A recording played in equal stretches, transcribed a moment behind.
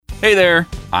Hey there,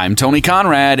 I'm Tony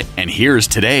Conrad, and here's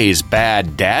today's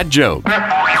bad dad joke.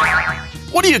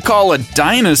 What do you call a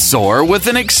dinosaur with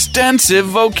an extensive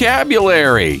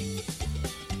vocabulary?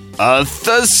 A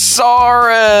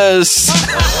thesaurus!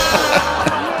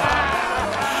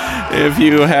 If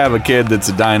you have a kid that's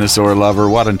a dinosaur lover,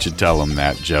 why don't you tell him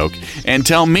that joke? And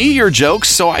tell me your jokes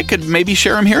so I could maybe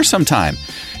share them here sometime.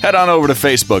 Head on over to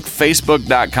Facebook,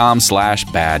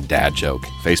 facebook.com/baddadjoke.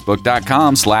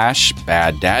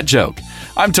 Facebook.com/baddadjoke.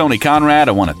 I'm Tony Conrad.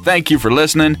 I want to thank you for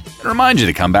listening and remind you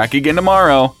to come back again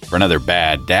tomorrow for another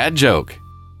bad dad joke.